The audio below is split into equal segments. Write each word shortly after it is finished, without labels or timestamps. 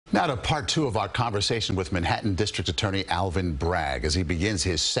Now to part two of our conversation with Manhattan District Attorney Alvin Bragg. As he begins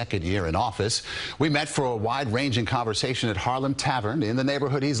his second year in office, we met for a wide-ranging conversation at Harlem Tavern in the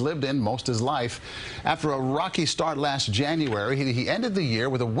neighborhood he's lived in most his life. After a rocky start last January, he ended the year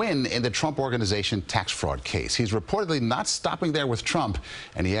with a win in the Trump Organization tax fraud case. He's reportedly not stopping there with Trump,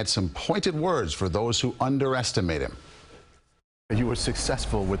 and he had some pointed words for those who underestimate him. You were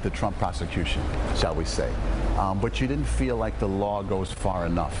successful with the Trump prosecution, shall we say, but you didn't feel like the law goes far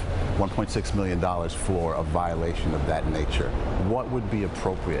enough. $1.6 million for a violation of that nature. What would be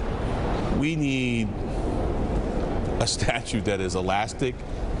appropriate? We need a statute that is elastic,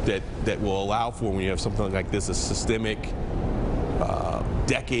 that will allow for, when you have something like this, a systemic,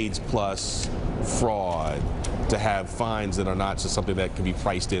 decades-plus fraud, to have fines that are not just something that can be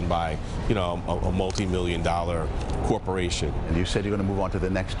priced in by, a multi-million-dollar corporation. And you said you're going to move on to the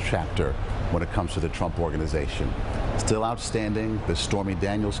next chapter when it comes to the Trump Organization. Still outstanding, the Stormy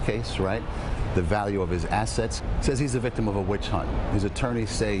Daniels case, right? The value of his assets. Says he's a victim of a witch hunt. His attorneys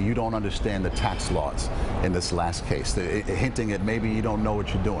say you don't understand the tax laws in this last case, hinting at maybe you don't know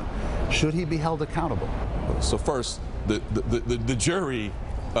what you're doing. Should he be held accountable? So first, the jury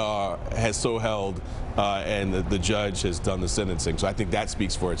has so held, and the judge has done the sentencing. So I think that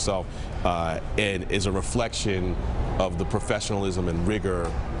speaks for itself and is a reflection of the professionalism and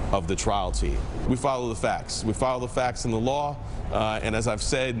rigor of the trial team. We follow the facts. We follow the facts in the law, and as I've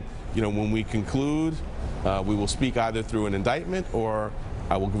said, when we conclude, we will speak either through an indictment or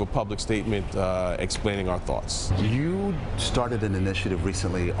I will give a public statement explaining our thoughts. You started an initiative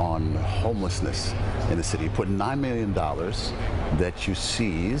recently on homelessness in the city. You put $9 million that you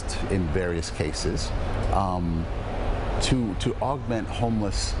seized in various cases to augment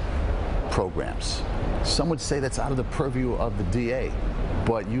homeless programs. Some would say that's out of the purview of the DA,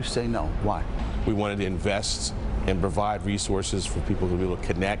 but you say no. Why? We wanted to invest and provide resources for people to be able to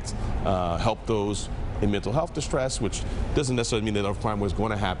connect, help those in mental health distress, which doesn't necessarily mean that a crime was going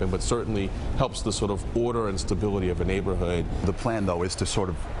to happen, but certainly helps the sort of order and stability of a neighborhood. The plan, though, is to sort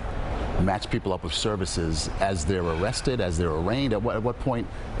of match people up with services as they're arrested, as they're arraigned. At what point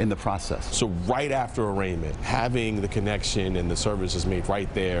in the process? So right after arraignment, having the connection and the services made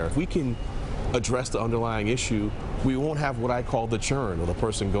right there. If we can address the underlying issue, we won't have what I call the churn, or the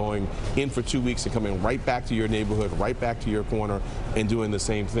person going in for 2 weeks and coming right back to your neighborhood, right back to your corner, and doing the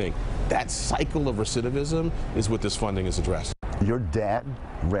same thing. That cycle of recidivism is what this funding is addressed. Your dad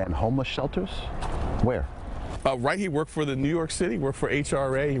ran homeless shelters? Where? Right, he worked for the New York City, worked for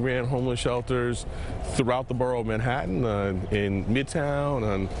HRA. He ran homeless shelters throughout the borough of Manhattan, in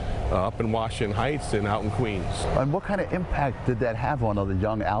Midtown, and up in Washington Heights, and out in Queens. And what kind of impact did that have on the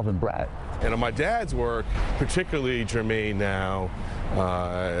young Alvin Bragg? And my dad's work, particularly germane now,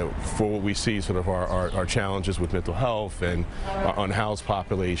 for what we see sort of our challenges with mental health and our unhoused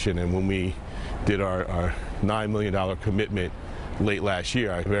population. And when we did our $9 million commitment late last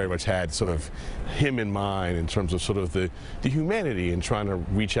year, I very much had sort of him in mind in terms of sort of the humanity and trying to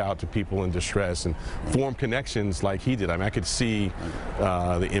reach out to people in distress and form connections like he did. I mean, I could see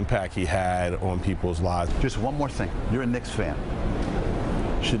the impact he had on people's lives. Just one more thing. You're a Knicks fan.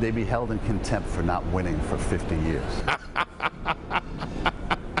 Should they be held in contempt for not winning for 50 years?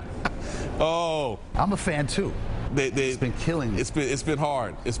 Oh, I'm a fan too. It's been killing me. It's been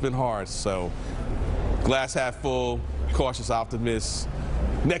hard. It's been hard. So, glass half full, cautious optimist.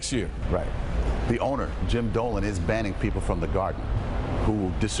 Next year. Right. The owner, Jim Dolan, is banning people from the Garden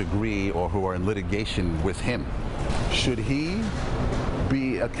who disagree or who are in litigation with him. Should he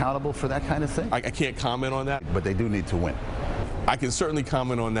be accountable for that kind of thing? I can't comment on that. But they do need to win. I can certainly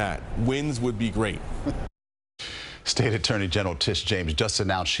comment on that. Wins would be great. State Attorney General Tish James just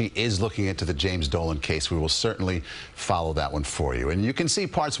announced she is looking into the James Dolan case. We will certainly follow that one for you. And you can see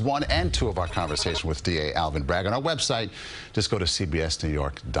parts 1 and 2 of our conversation with DA Alvin Bragg on our website. Just go to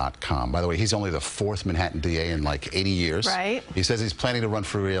CBS2's.com. By the way, he's only the 4th Manhattan DA in like 80 years. Right. He says he's planning to run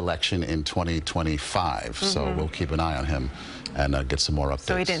for re-election in 2025. So we'll keep an eye on him and get some more updates.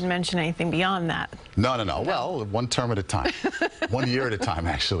 So he didn't mention anything beyond that? No. Well, one term at a time. 1 year at a time,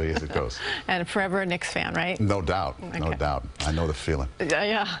 actually, as it goes. And forever a Knicks fan, right? No doubt. Okay. No doubt. I know the feeling.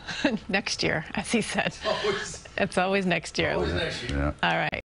 Yeah. Next year, as he said. It's always next year. Always next year. Yeah. All right.